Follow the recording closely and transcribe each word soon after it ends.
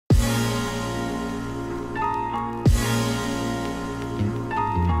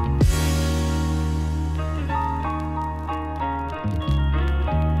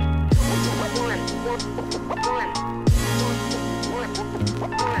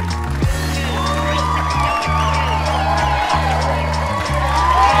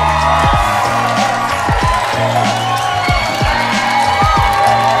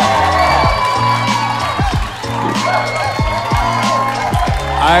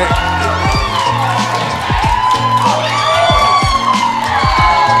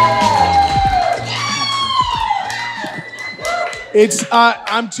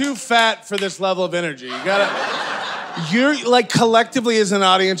I'm too fat for this level of energy. You're like collectively as an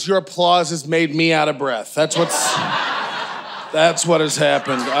audience, your applause has made me out of breath. That's what has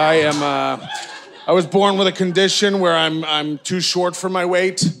happened. I was born with a condition where I'm too short for my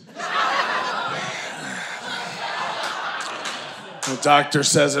weight. The doctor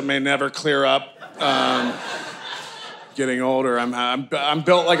says it may never clear up. Getting older, I'm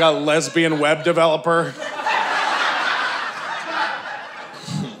built like a lesbian web developer.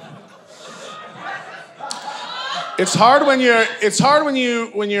 It's hard when you're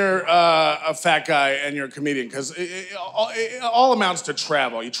a fat guy and you're a comedian because it all amounts to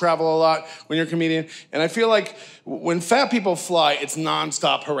travel. You travel a lot when you're a comedian, and I feel like when fat people fly, it's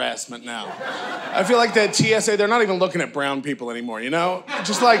nonstop harassment now. I feel like the TSA, they're not even looking at brown people anymore, you know?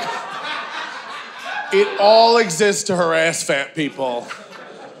 Just like, it all exists to harass fat people.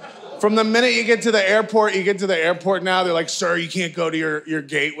 From the minute you get to the airport now, they're like, sir, you can't go to your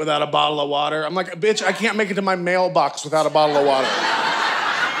gate without a bottle of water. I'm like, bitch, I can't make it to my mailbox without a bottle of water.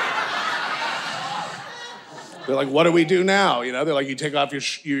 They're like, what do we do now? You know, they're like, you take off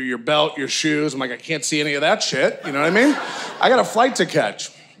your belt, your shoes. I'm like, I can't see any of that shit. You know what I mean? I got a flight to catch.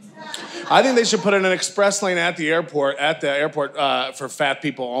 I think they should put in an express lane at the airport for fat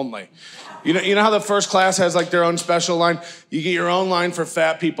people only. You know how the first class has like their own special line? You get your own line for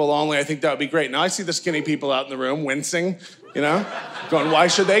fat people only. I think that would be great. Now I see the skinny people out in the room wincing, you know, going, why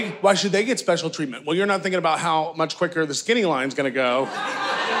should they get special treatment? Well, you're not thinking about how much quicker the skinny line's gonna go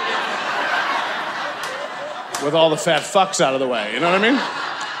with all the fat fucks out of the way, you know what I mean?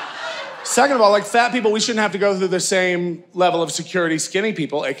 Second of all, like fat people, we shouldn't have to go through the same level of security skinny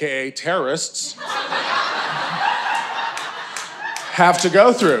people, AKA terrorists, have to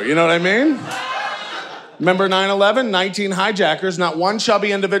go through, you know what I mean? Remember 9/11? 19 hijackers, not one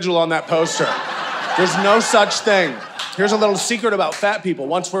chubby individual on that poster. There's no such thing. Here's a little secret about fat people.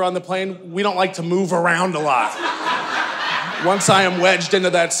 Once we're on the plane, we don't like to move around a lot. Once I am wedged into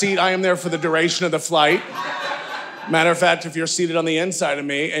that seat, I am there for the duration of the flight. Matter of fact, if you're seated on the inside of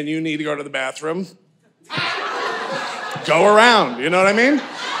me and you need to go to the bathroom, go around, you know what I mean?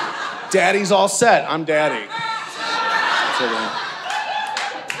 Daddy's all set, I'm daddy.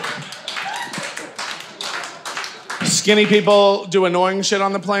 Skinny people do annoying shit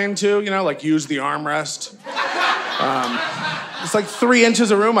on the plane too, you know, like use the armrest. It's like 3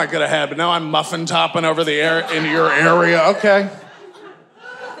 inches of room I could have had, but now I'm muffin topping over the air into your area. Okay.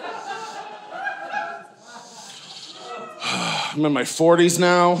 I'm in my 40s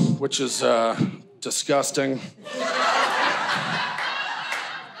now, which is disgusting.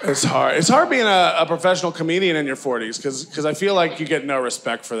 It's hard. It's hard being a professional comedian in your 40s because I feel like you get no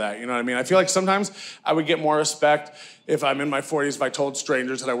respect for that. You know what I mean? I feel like sometimes I would get more respect if I'm in my 40s if I told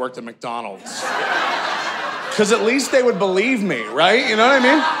strangers that I worked at McDonald's. Because at least they would believe me, right? You know what I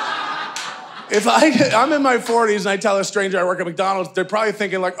mean? If I'm in my 40s and I tell a stranger I work at McDonald's, they're probably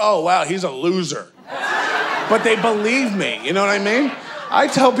thinking like, oh, wow, he's a loser. But they believe me, you know what I mean? I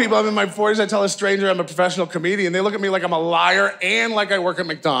tell people I'm in my 40s, I tell a stranger I'm a professional comedian, they look at me like I'm a liar and like I work at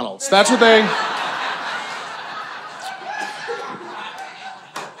McDonald's. That's what they...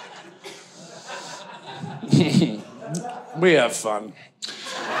 We have fun.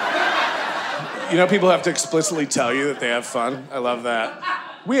 You know, people have to explicitly tell you that they have fun. I love that.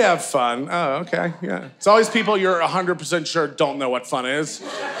 We have fun. Oh, okay, yeah. It's always people you're 100% sure don't know what fun is.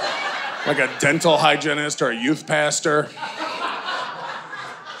 Like a dental hygienist or a youth pastor.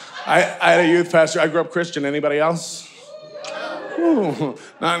 I had a youth pastor. I grew up Christian. Anybody else? Ooh,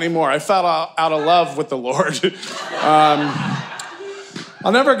 not anymore. I fell out of love with the Lord.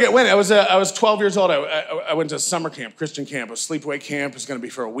 I'll never get when I was 12 years old. I went to summer camp, Christian camp, a sleepaway camp. It was going to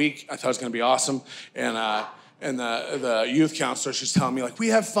be for a week. I thought it was going to be awesome. And the youth counselor, she's telling me like, we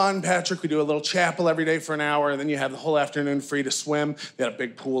have fun, Patrick. We do a little chapel every day for an hour, and then you have the whole afternoon free to swim. They had a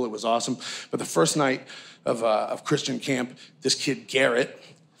big pool. It was awesome. But the first night of Christian camp, this kid Garrett,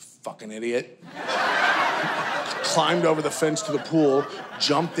 fucking idiot, climbed over the fence to the pool,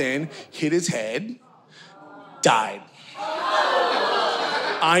 jumped in, hit his head, died.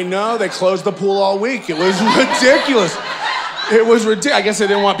 I know, they closed the pool all week. It was ridiculous. It was ridiculous. I guess they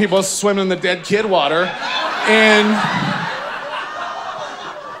didn't want people swimming in the dead kid water.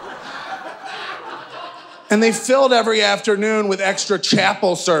 And they filled every afternoon with extra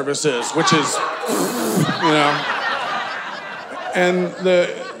chapel services, which is, you know. And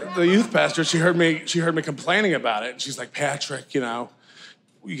the youth pastor, she heard me complaining about it. And she's like, Patrick, you know,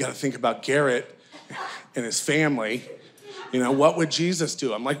 you got to think about Garrett and his family. You know, what would Jesus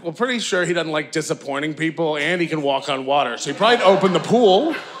do? I'm like, well, pretty sure he doesn't like disappointing people and he can walk on water. So he probably opened the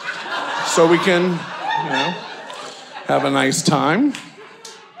pool so we can, you know, have a nice time.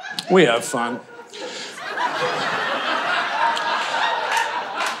 We have fun.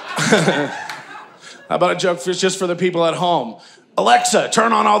 How about a joke just for the people at home? Alexa,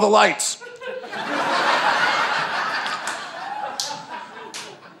 turn on all the lights.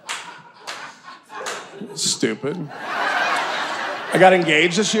 Stupid. I got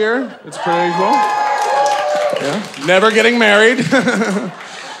engaged this year. It's pretty cool. Yeah. Never getting married.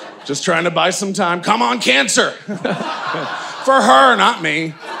 Just trying to buy some time. Come on, Cancer. For her, not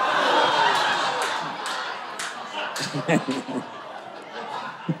me.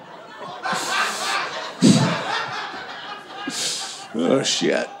 Oh,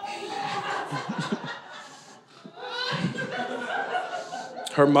 shit.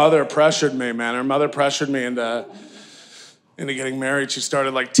 Her mother pressured me, man. Her mother pressured me into getting married. She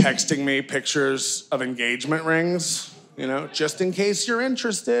started like texting me pictures of engagement rings, you know, just in case you're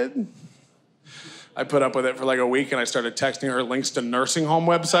interested. I put up with it for like a week and I started texting her links to nursing home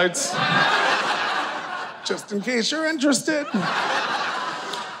websites. Just in case you're interested.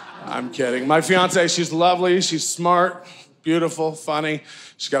 I'm kidding. My fiance, she's lovely, she's smart, beautiful, funny.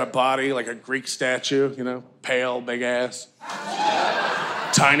 She's got a body like a Greek statue, you know, pale, big ass.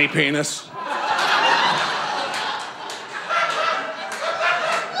 Tiny penis.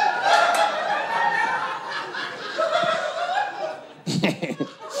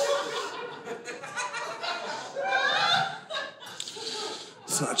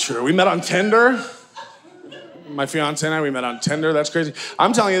 It's not true. We met on Tinder. My fiance and I, we met on Tinder. That's crazy.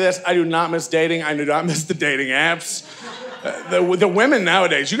 I'm telling you this, I do not miss dating. I do not miss the dating apps. The women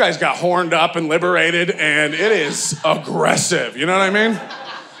nowadays, you guys got horned up and liberated, and it is aggressive. You know what I mean?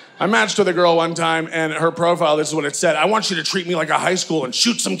 I matched with a girl one time, and her profile, this is what it said. I want you to treat me like a high school and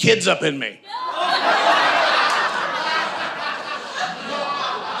shoot some kids up in me.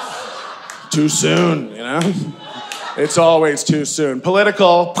 Too soon, you know? It's always too soon.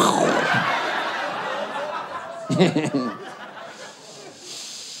 Political.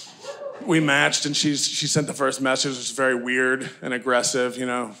 We matched, and she sent the first message. It was very weird and aggressive, you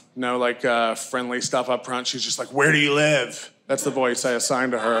know? No, like, friendly stuff up front. She's just like, where do you live? That's the voice I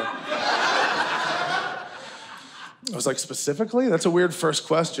assigned to her. I was like, specifically? That's a weird first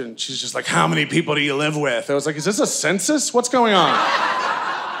question. She's just like, how many people do you live with? I was like, is this a census? What's going on?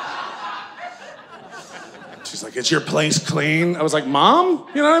 She's like, is your place clean? I was like, Mom?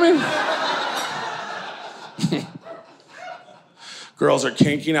 You know what I mean? Girls are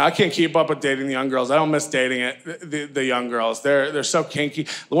kinky now. I can't keep up with dating the young girls. I don't miss dating it. The young girls. They're so kinky.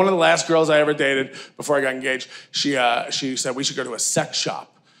 One of the last girls I ever dated before I got engaged, she said we should go to a sex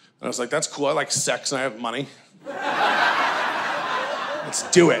shop. And I was like, that's cool. I like sex and I have money. Let's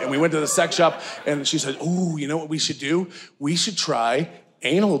do it. And we went to the sex shop and she said, ooh, you know what we should do? We should try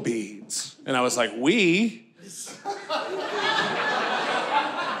anal beads. And I was like, we?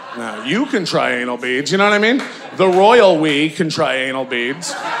 Now, you can try anal beads, you know what I mean? The royal we can try anal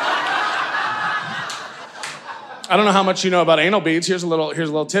beads. I don't know how much you know about anal beads. Here's a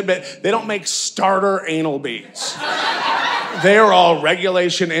little tidbit. They don't make starter anal beads. They are all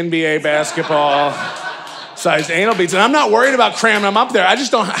regulation NBA basketball sized anal beads. And I'm not worried about cramming them up there. I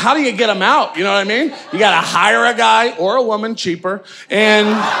just don't, how do you get them out? You know what I mean? You gotta hire a guy or a woman, cheaper, and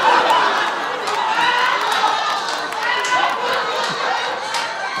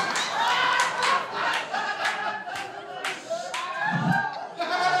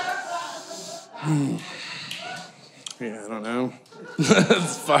yeah, I don't know.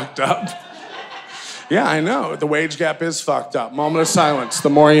 It's fucked up. Yeah, I know. The wage gap is fucked up. Moment of silence. The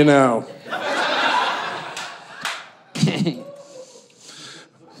more you know.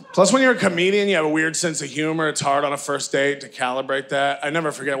 Plus, when you're a comedian, you have a weird sense of humor. It's hard on a first date to calibrate that. I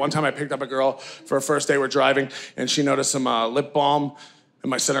never forget. One time I picked up a girl for a first date. We're driving, and she noticed some lip balm in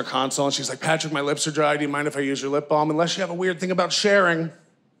my center console. And she's like, Patrick, my lips are dry. Do you mind if I use your lip balm? Unless you have a weird thing about sharing.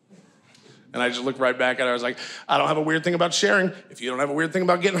 And I just looked right back at her. I was like, I don't have a weird thing about sharing if you don't have a weird thing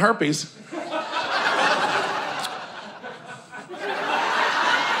about getting herpes.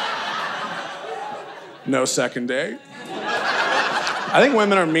 No second date. I think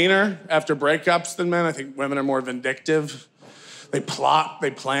women are meaner after breakups than men. I think women are more vindictive. They plot,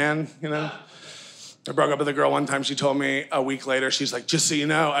 they plan, you know? I broke up with a girl one time. She told me a week later, she's like, just so you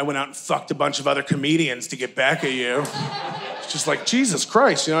know, I went out and fucked a bunch of other comedians to get back at you. It's just like, Jesus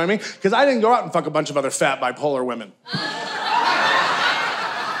Christ, you know what I mean? Because I didn't go out and fuck a bunch of other fat bipolar women.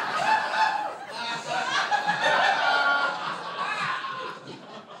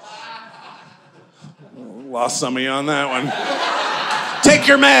 A lost some of you on that one. Take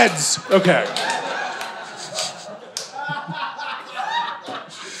your meds. Okay.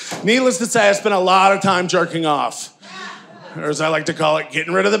 Needless to say, I spent a lot of time jerking off. Or as I like to call it,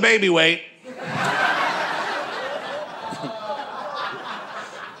 getting rid of the baby weight.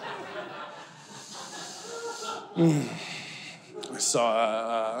 I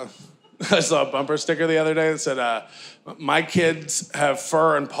saw a bumper sticker the other day that said, my kids have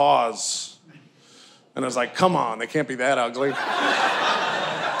fur and paws. And I was like, come on, they can't be that ugly. I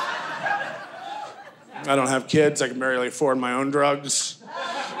don't have kids. I can barely afford my own drugs.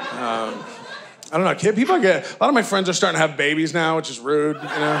 I don't know, a lot of my friends are starting to have babies now, which is rude, you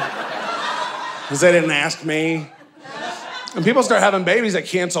know? Because they didn't ask me. And people start having babies that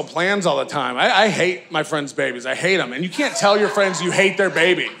cancel plans all the time. I hate my friends' babies. I hate them. And you can't tell your friends you hate their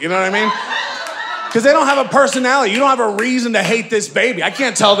baby. You know what I mean? Because they don't have a personality. You don't have a reason to hate this baby. I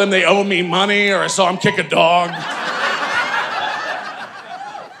can't tell them they owe me money or I saw them kick a dog.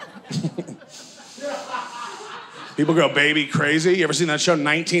 People go baby crazy. You ever seen that show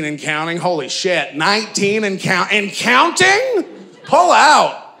 19 and Counting? Holy shit, 19 and counting? Pull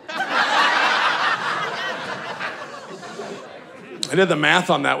out. I did the math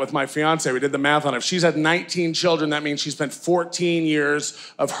on that with my fiance. We did the math on it. If she's had 19 children, that means she spent 14 years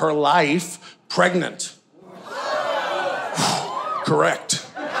of her life pregnant. Correct.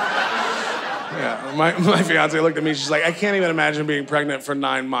 Yeah, my fiance looked at me, she's like, I can't even imagine being pregnant for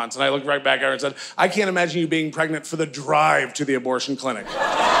 9 months. And I looked right back at her and said, I can't imagine you being pregnant for the drive to the abortion clinic.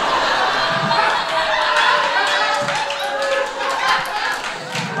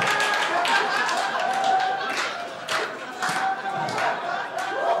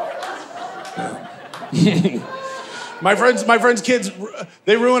 My friends' kids,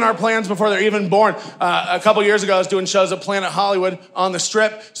 they ruin our plans before they're even born. A couple years ago, I was doing shows at Planet Hollywood on the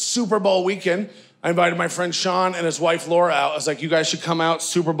Strip, Super Bowl weekend. I invited my friend Sean and his wife Laura out. I was like, you guys should come out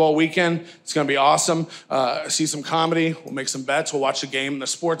Super Bowl weekend. It's gonna be awesome. See some comedy, we'll make some bets, we'll watch the game in the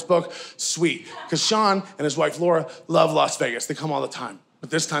sports book. Sweet, because Sean and his wife Laura love Las Vegas. They come all the time. But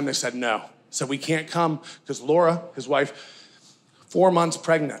this time they said no. Said we can't come because Laura, his wife, 4 months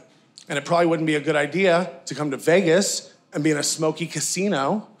pregnant. And it probably wouldn't be a good idea to come to Vegas and be in a smoky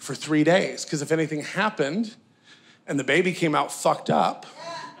casino for 3 days. Because if anything happened and the baby came out fucked up,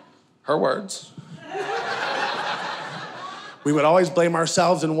 her words, we would always blame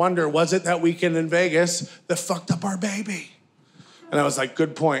ourselves and wonder, was it that weekend in Vegas that fucked up our baby? And I was like,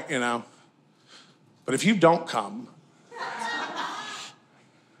 good point, you know. But if you don't come,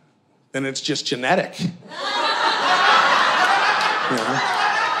 then it's just genetic. You know?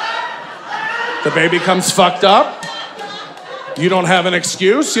 The baby comes fucked up. You don't have an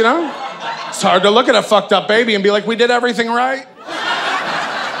excuse, you know? It's hard to look at a fucked up baby and be like, we did everything right.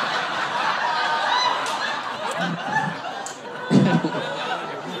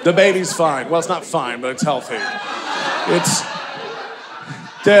 The baby's fine. Well, it's not fine, but it's healthy.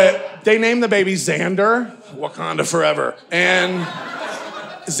 They named the baby Xander, Wakanda forever. And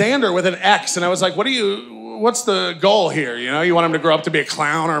Xander with an X, and I was like, what's the goal here? You know, you want him to grow up to be a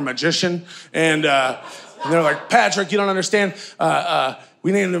clown or a magician? And they're like, Patrick, you don't understand.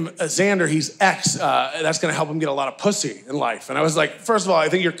 We named him Xander, he's X. That's gonna help him get a lot of pussy in life. And I was like, first of all, I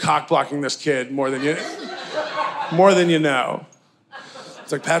think you're cock blocking this kid more than you know.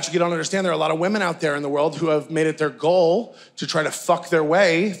 It's like, Patrick, you don't understand. There are a lot of women out there in the world who have made it their goal to try to fuck their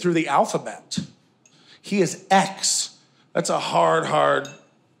way through the alphabet. He is X. That's a hard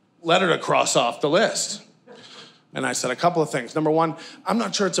letter to cross off the list. And I said a couple of things. Number one, I'm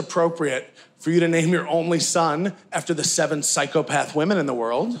not sure it's appropriate for you to name your only son after the 7 psychopath women in the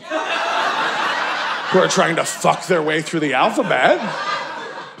world who are trying to fuck their way through the alphabet.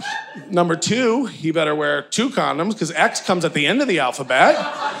 Number two, he better wear 2 condoms because X comes at the end of the alphabet.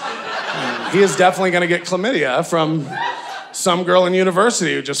 And he is definitely gonna get chlamydia from some girl in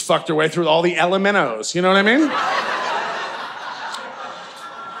university who just fucked her way through all the elementos. You know what I mean?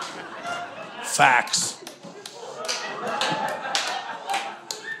 Facts.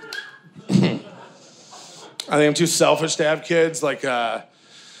 I think I'm too selfish to have kids.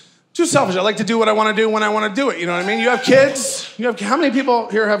 Too selfish. I like to do what I want to do when I want to do it. You know what I mean? You have kids. How many people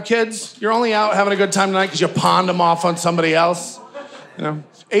here have kids? You're only out having a good time tonight because you pawned them off on somebody else. You know,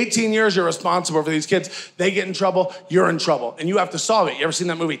 18 years you're responsible for these kids. They get in trouble, you're in trouble, and you have to solve it. You ever seen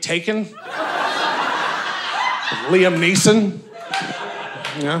that movie Taken? Liam Neeson.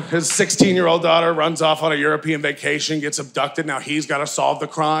 You know, his 16-year-old daughter runs off on a European vacation, gets abducted. Now he's got to solve the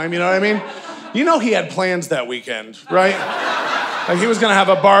crime. You know what I mean? You know he had plans that weekend, right? Like he was gonna have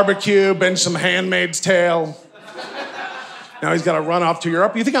a barbecue, binge some Handmaid's Tale. Now he's gotta run off to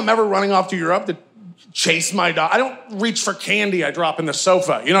Europe. You think I'm ever running off to Europe to chase my dog. I don't reach for candy I drop in the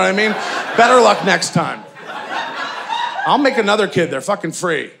sofa. You know what I mean? Better luck next time. I'll make another kid. They're fucking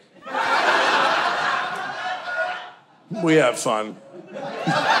free. We have fun.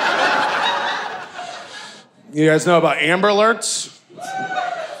 You guys know about Amber Alerts?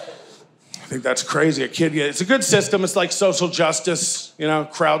 I think that's crazy. It's a good system. It's like social justice, you know,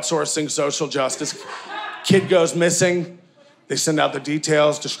 crowdsourcing social justice. Kid goes missing. They send out the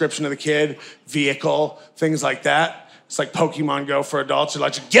details, description of the kid, vehicle, things like that. It's like Pokemon Go for adults. You're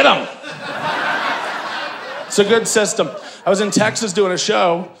like, get them! It's a good system. I was in Texas doing a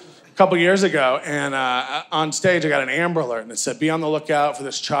show a couple years ago, and on stage I got an Amber Alert, and it said, be on the lookout for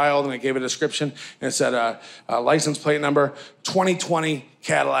this child, and it gave a description, and it said, license plate number 2020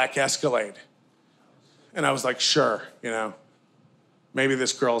 Cadillac Escalade. And I was like, sure, you know, maybe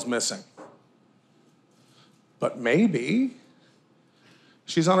this girl's missing. But maybe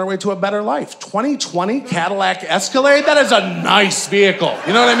she's on her way to a better life. 2020 Cadillac Escalade? That is a nice vehicle.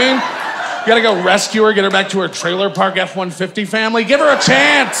 You know what I mean? You gotta go rescue her, get her back to her trailer park F-150 family. Give her a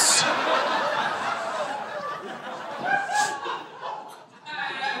chance.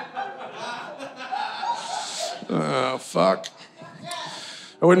 Oh, fuck.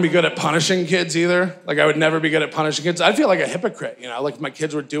 I wouldn't be good at punishing kids either. Like, I would never be good at punishing kids. I'd feel like a hypocrite, you know? Like, if my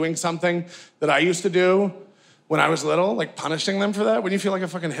kids were doing something that I used to do when I was little, like punishing them for that, wouldn't you feel like a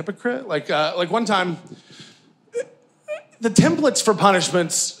fucking hypocrite? Like one time, the templates for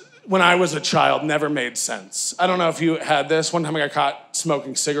punishments when I was a child never made sense. I don't know if you had this. One time I got caught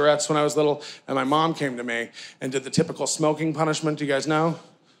smoking cigarettes when I was little, and my mom came to me and did the typical smoking punishment. Do you guys know?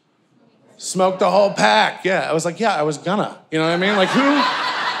 Smoke the whole pack. Yeah, I was like, yeah, I was gonna. You know what I mean? Like,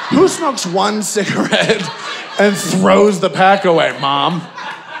 who smokes one cigarette and throws the pack away, Mom?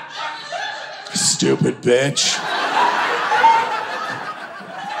 Stupid bitch.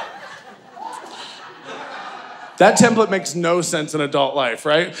 That template makes no sense in adult life,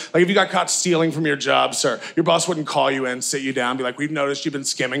 right? Like if you got caught stealing from your job, sir, your boss wouldn't call you in, sit you down, be like, we've noticed you've been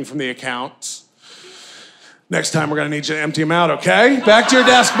skimming from the accounts. Next time we're gonna need you to empty them out, okay? Back to your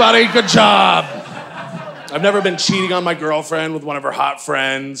desk, buddy, good job. I've never been cheating on my girlfriend with one of her hot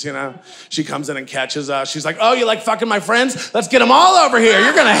friends, you know? She comes in and catches us. She's like, oh, you like fucking my friends? Let's get them all over here.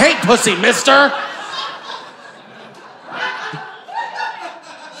 You're gonna hate pussy, mister.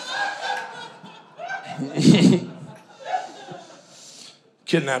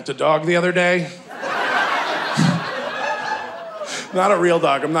 Kidnapped a dog the other day. Not a real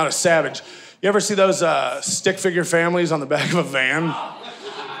dog, I'm not a savage. You ever see those stick figure families on the back of a van?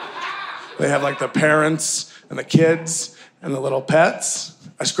 They have like the parents and the kids and the little pets.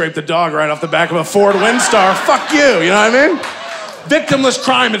 I scraped the dog right off the back of a Ford Windstar. Fuck you, you know what I mean? Victimless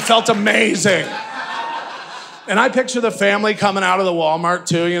crime, it felt amazing. And I picture the family coming out of the Walmart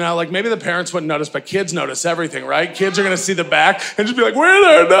too, you know, like maybe the parents wouldn't notice, but kids notice everything, right? Kids are gonna see the back and just be like, where's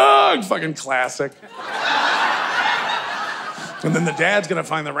our dog? Fucking classic. And then the dad's gonna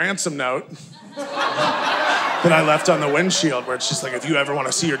find the ransom note that I left on the windshield, where it's just like, if you ever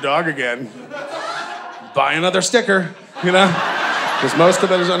wanna see your dog again, buy another sticker, you know? Because most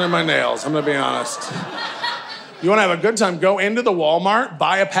of it is under my nails, I'm gonna be honest. You wanna have a good time, go into the Walmart,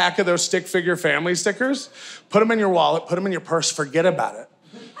 buy a pack of those stick figure family stickers, put them in your wallet, put them in your purse, forget about it.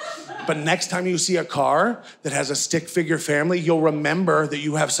 But next time you see a car that has a stick figure family, you'll remember that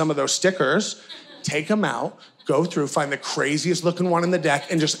you have some of those stickers, take them out, go through, find the craziest looking one in the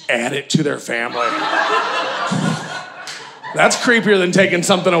deck, and just add it to their family. That's creepier than taking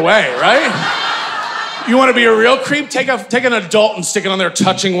something away, right? You wanna be a real creep? Take an adult and stick it on there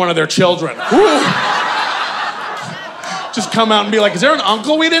touching one of their children. Woo. Just come out and be like, is there an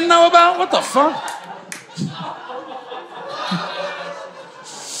uncle we didn't know about? What the fuck?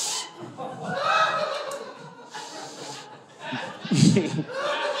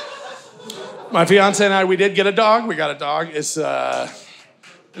 My fiance and I, we did get a dog. We got a dog. It's,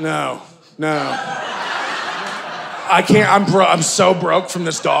 no. I can't, I'm so broke from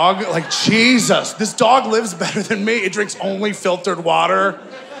this dog. Like, Jesus, this dog lives better than me. It drinks only filtered water.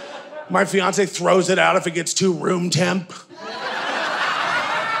 My fiance throws it out if it gets too room temp.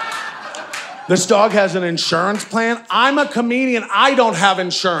 This dog has an insurance plan. I'm a comedian, I don't have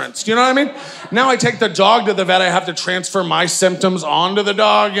insurance. Do you know what I mean? Now I take the dog to the vet, I have to transfer my symptoms onto the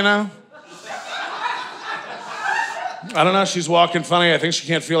dog, you know? I don't know, she's walking funny. I think she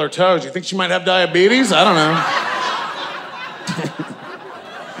can't feel her toes. You think she might have diabetes? I don't know.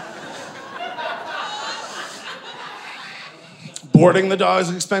 Boarding the dog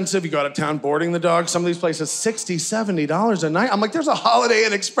is expensive. You go out of town boarding the dog. Some of these places, $60, $70 a night. I'm like, there's a Holiday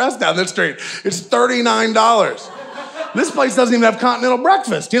Inn Express down the street. It's $39. This place doesn't even have continental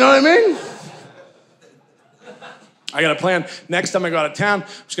breakfast. You know what I mean? I got a plan. Next time I go out of town, I'm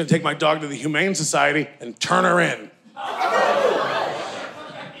just gonna take my dog to the Humane Society and turn her in.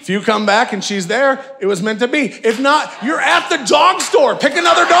 If you come back and she's there, it was meant to be. If not, you're at the dog store. Pick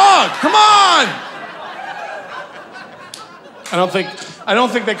another dog. Come on. I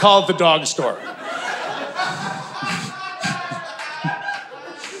don't think they call it the dog store.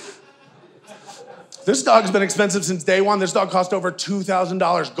 This dog's been expensive since day one. This dog cost over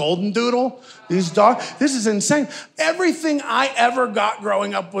 $2,000. Golden Doodle. This is insane. Everything I ever got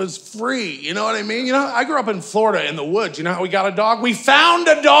growing up was free. You know what I mean? You know, I grew up in Florida in the woods. You know how we got a dog? We found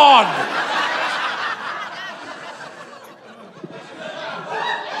a dog.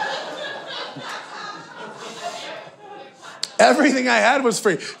 Everything I had was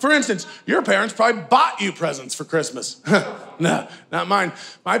free. For instance, your parents probably bought you presents for Christmas. No, not mine.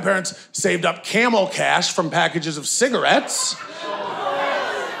 My parents saved up Camel cash from packages of cigarettes,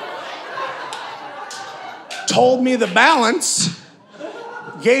 told me the balance,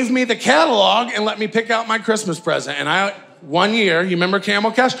 gave me the catalog, and let me pick out my Christmas present. And one year, you remember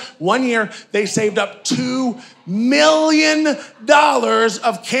Camel cash? One year, they saved up $2 million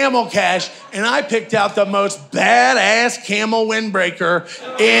of Camel cash, and I picked out the most badass Camel windbreaker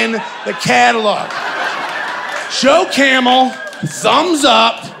in the catalog. Show Camel, thumbs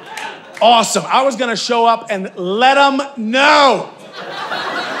up, awesome. I was gonna show up and let them know.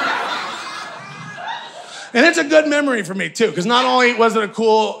 And it's a good memory for me too, because not only was it a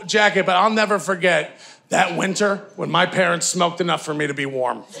cool jacket, but I'll never forget that winter when my parents smoked enough for me to be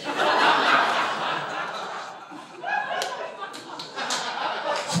warm.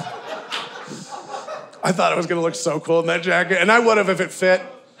 I thought it was gonna look so cool in that jacket, and I would have if it fit.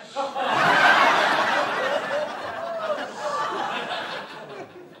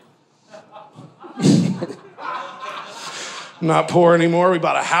 I'm not poor anymore. We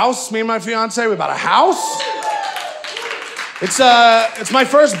bought a house, me and my fiance, we bought a house. It's my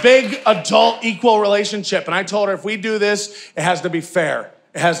first big adult equal relationship, and I told her if we do this, it has to be fair.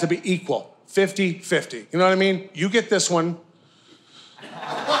 It has to be equal, 50-50. You know what I mean? You get this one.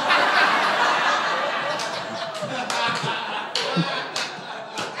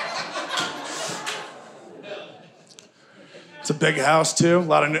 It's a big house too. A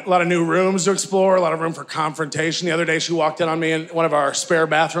lot of new rooms to explore. A lot of room for confrontation. The other day, she walked in on me in one of our spare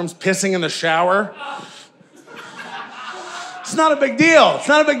bathrooms, pissing in the shower. It's not a big deal. It's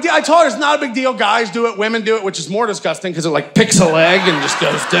not a big deal. I told her it's not a big deal. Guys do it, women do it, which is more disgusting because it like picks a leg and just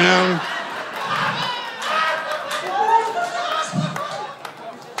goes down.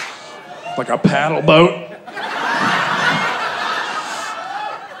 Like a paddle boat.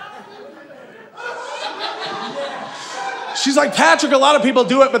 She's like, Patrick, a lot of people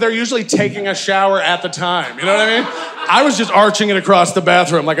do it, but they're usually taking a shower at the time. You know what I mean? I was just arching it across the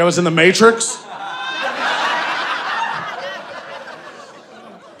bathroom like I was in the Matrix.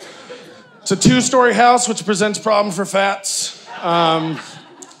 It's a 2-story house, which presents problem for fats.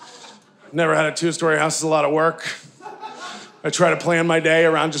 Never had a 2-story house. It's a lot of work. I try to plan my day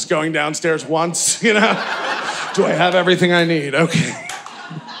around just going downstairs once, you know? Do I have everything I need? Okay.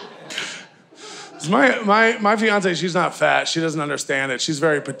 My fiance, she's not fat. She doesn't understand it. She's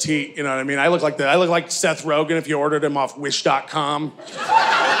very petite, you know what I mean? I look like Seth Rogen if you ordered him off Wish.com.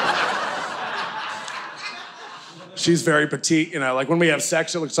 She's very petite, you know, like when we have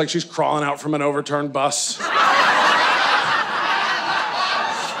sex, it looks like she's crawling out from an overturned bus.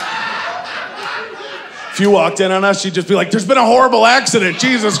 If you walked in on us, she'd just be like, there's been a horrible accident,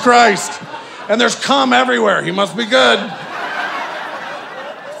 Jesus Christ. And there's cum everywhere, he must be good.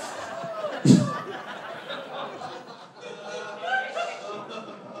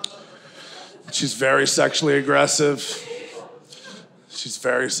 She's very sexually aggressive. She's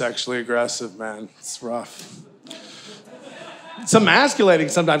very sexually aggressive, man. It's rough. It's emasculating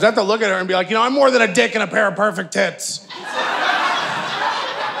sometimes. I have to look at her and be like, you know, I'm more than a dick and a pair of perfect tits.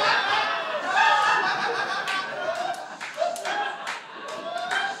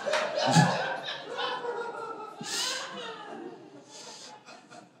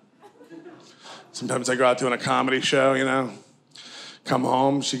 Sometimes I go out doing a comedy show, you know, come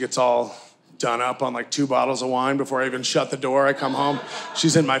home, she gets all done up on like 2 bottles of wine before I even shut the door. I come home,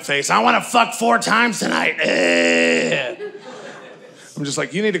 she's in my face. I want to fuck 4 times tonight. I'm just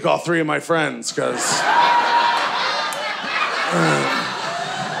like, you need to call 3 of my friends, because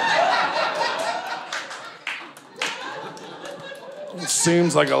it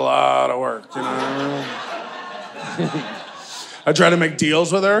seems like a lot of work, you know? I try to make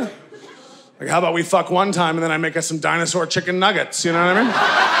deals with her. Like, how about we fuck 1 time and then I make us some dinosaur chicken nuggets, you know what I mean?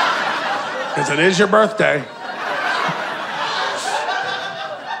 Because it is your birthday.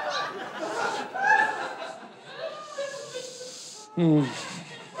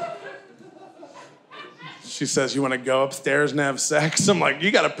 She says, you want to go upstairs and have sex? I'm like, you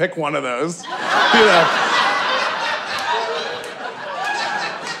got to pick one of those. You know.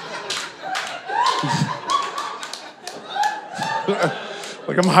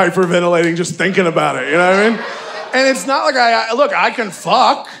 Like I'm hyperventilating just thinking about it, you know what I mean? And it's not like I can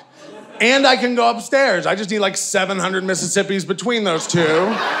fuck and I can go upstairs. I just need like 700 Mississippis between those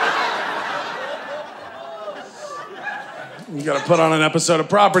two. You gotta put on an episode of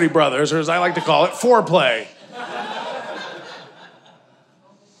Property Brothers, or as I like to call it, foreplay.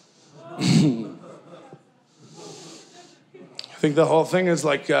 I think the whole thing is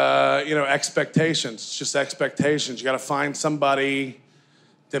like, expectations. It's just expectations. You gotta find somebody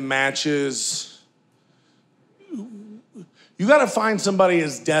that matches. You gotta find somebody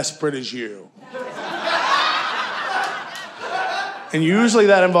as desperate as you. And usually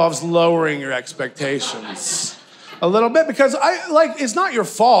that involves lowering your expectations a little bit, because it's not your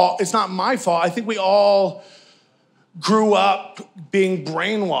fault, it's not my fault. I think we all grew up being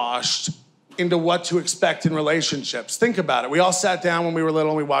brainwashed into what to expect in relationships. Think about it. We all sat down when we were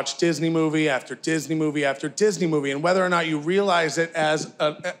little and we watched Disney movie after Disney movie after Disney movie. And whether or not you realize it as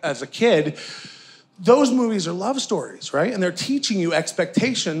a kid, those movies are love stories, right? And they're teaching you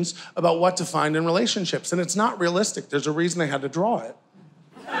expectations about what to find in relationships. And it's not realistic. There's a reason they had to draw it.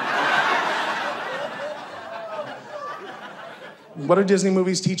 What do Disney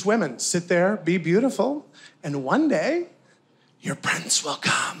movies teach women? Sit there, be beautiful, and one day, your prince will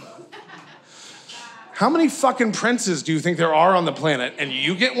come. How many fucking princes do you think there are on the planet? And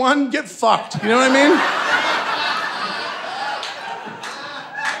you get one? Get fucked. You know what I mean?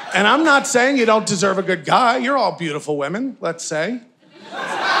 And I'm not saying you don't deserve a good guy. You're all beautiful women, let's say.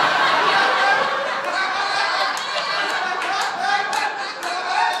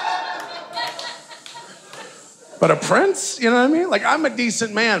 But a prince, you know what I mean? Like, I'm a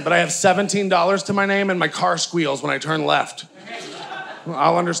decent man, but I have $17 to my name and my car squeals when I turn left.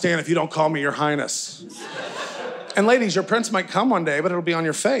 I'll understand if you don't call me your highness. And ladies, your prince might come one day, but it'll be on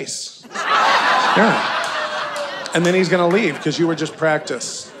your face. Yeah. And then he's gonna leave because you were just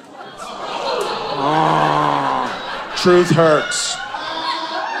practice. Oh, truth hurts.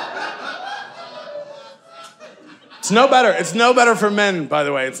 It's no better. It's no better for men, by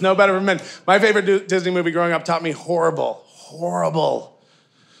the way. It's no better for men. My favorite Disney movie growing up taught me horrible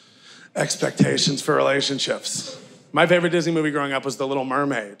expectations for relationships. My favorite Disney movie growing up was The Little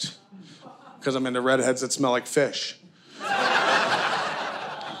Mermaid, because I'm into redheads that smell like fish.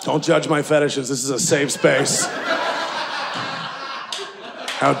 Don't judge my fetishes. This is a safe space.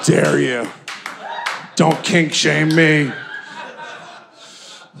 How dare you? Don't kink shame me.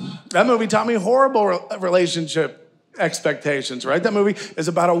 That movie taught me horrible relationship expectations, right? That movie is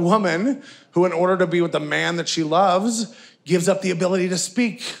about a woman who, in order to be with the man that she loves, gives up the ability to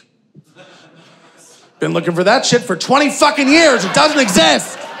speak. Been looking for that shit for 20 fucking years. It doesn't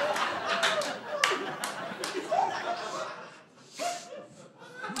exist.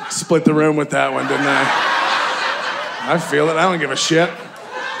 Split the room with that one, didn't I? I feel it. I don't give a shit.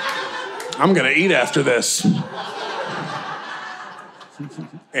 I'm gonna eat after this.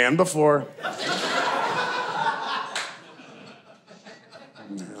 And before. I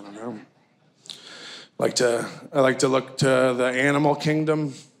don't know. I like to look to the animal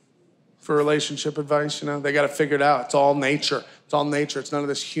kingdom for relationship advice, you know? They got it figured out. It's all nature. It's all nature. It's none of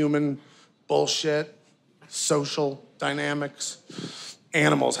this human bullshit, social dynamics.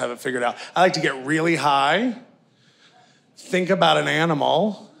 Animals have it figured out. I like to get really high, think about an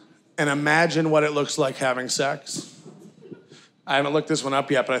animal, and imagine what it looks like having sex. I haven't looked this one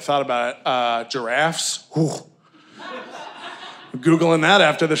up yet, but I thought about it. Giraffes. Whew. Googling that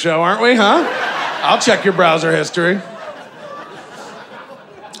after the show, aren't we, huh? I'll check your browser history.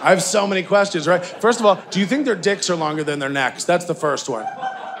 I have so many questions, right? First of all, do you think their dicks are longer than their necks? That's the first one.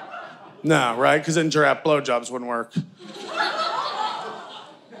 No, right? Because then giraffe blowjobs wouldn't work.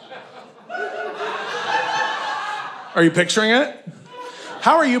 Are you picturing it?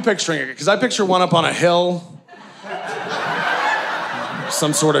 How are you picturing it? Because I picture one up on a hill.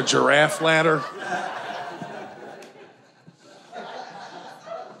 Some sort of giraffe ladder.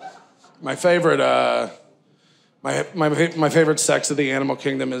 My favorite, my favorite sex of the animal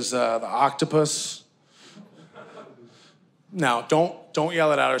kingdom is the octopus. Now, don't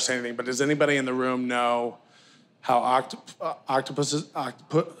yell it out or say anything, but does anybody in the room know how octopuses...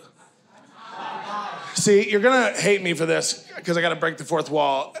 See, you're gonna hate me for this, because I gotta break the fourth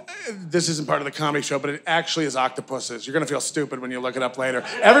wall. This isn't part of the comedy show, but it actually is octopuses. You're gonna feel stupid when you look it up later.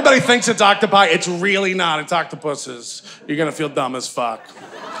 Everybody thinks it's octopi. It's really not. It's octopuses. You're gonna feel dumb as fuck.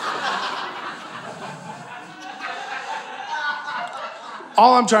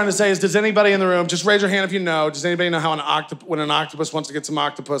 All I'm trying to say is, does anybody in the room, just raise your hand if you know, does anybody know how when an octopus wants to get some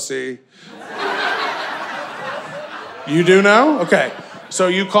octopussy? You do know? Okay. So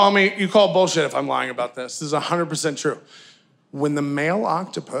you call bullshit if I'm lying about this. This is 100% true. When the male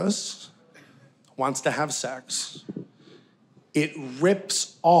octopus wants to have sex, it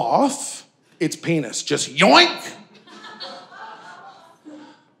rips off its penis. Just yoink!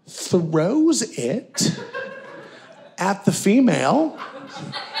 Throws it at the female.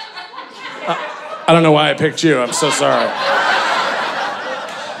 I don't know why I picked you. I'm so sorry.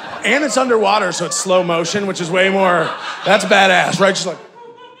 And it's underwater, so it's slow motion, which is way more, that's badass, right? Just like.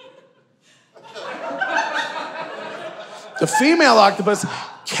 The female octopus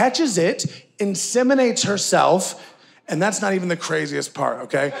catches it, inseminates herself, and that's not even the craziest part,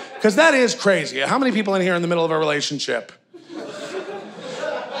 okay? Because that is crazy. How many people in here are in the middle of a relationship?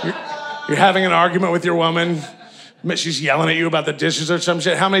 You're having an argument with your woman. She's yelling at you about the dishes or some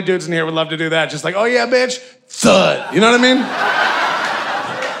shit. How many dudes in here would love to do that? Just like, oh yeah, bitch, thud. You know what I mean?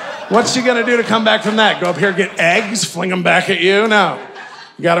 What's she gonna do to come back from that? Go up here, get eggs, fling them back at you? No.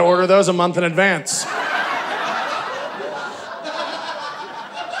 You gotta order those a month in advance.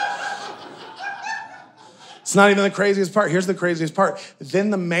 It's not even the craziest part. Here's the craziest part. Then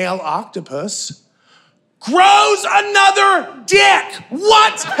the male octopus grows another dick.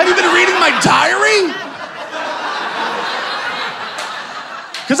 What? Have you been reading my diary?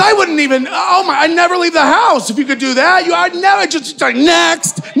 Because I wouldn't even, I'd never leave the house if you could do that. I'd never just like,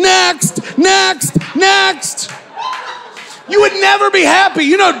 next. You would never be happy.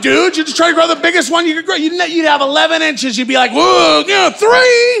 You know, dudes, you just try to grow the biggest one you could grow. You'd have 11 inches. You'd be like, whoa,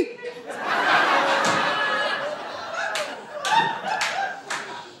 3.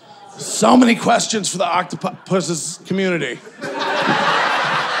 So many questions for the octopus's community.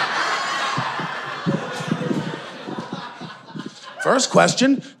 First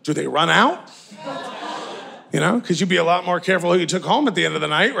question, do they run out? You know, because you'd be a lot more careful who you took home at the end of the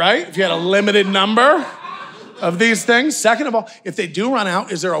night, right? If you had a limited number of these things. Second of all, if they do run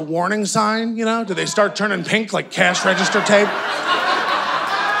out, is there a warning sign, you know? Do they start turning pink like cash register tape?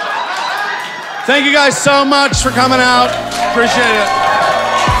 Thank you guys so much for coming out. Appreciate it.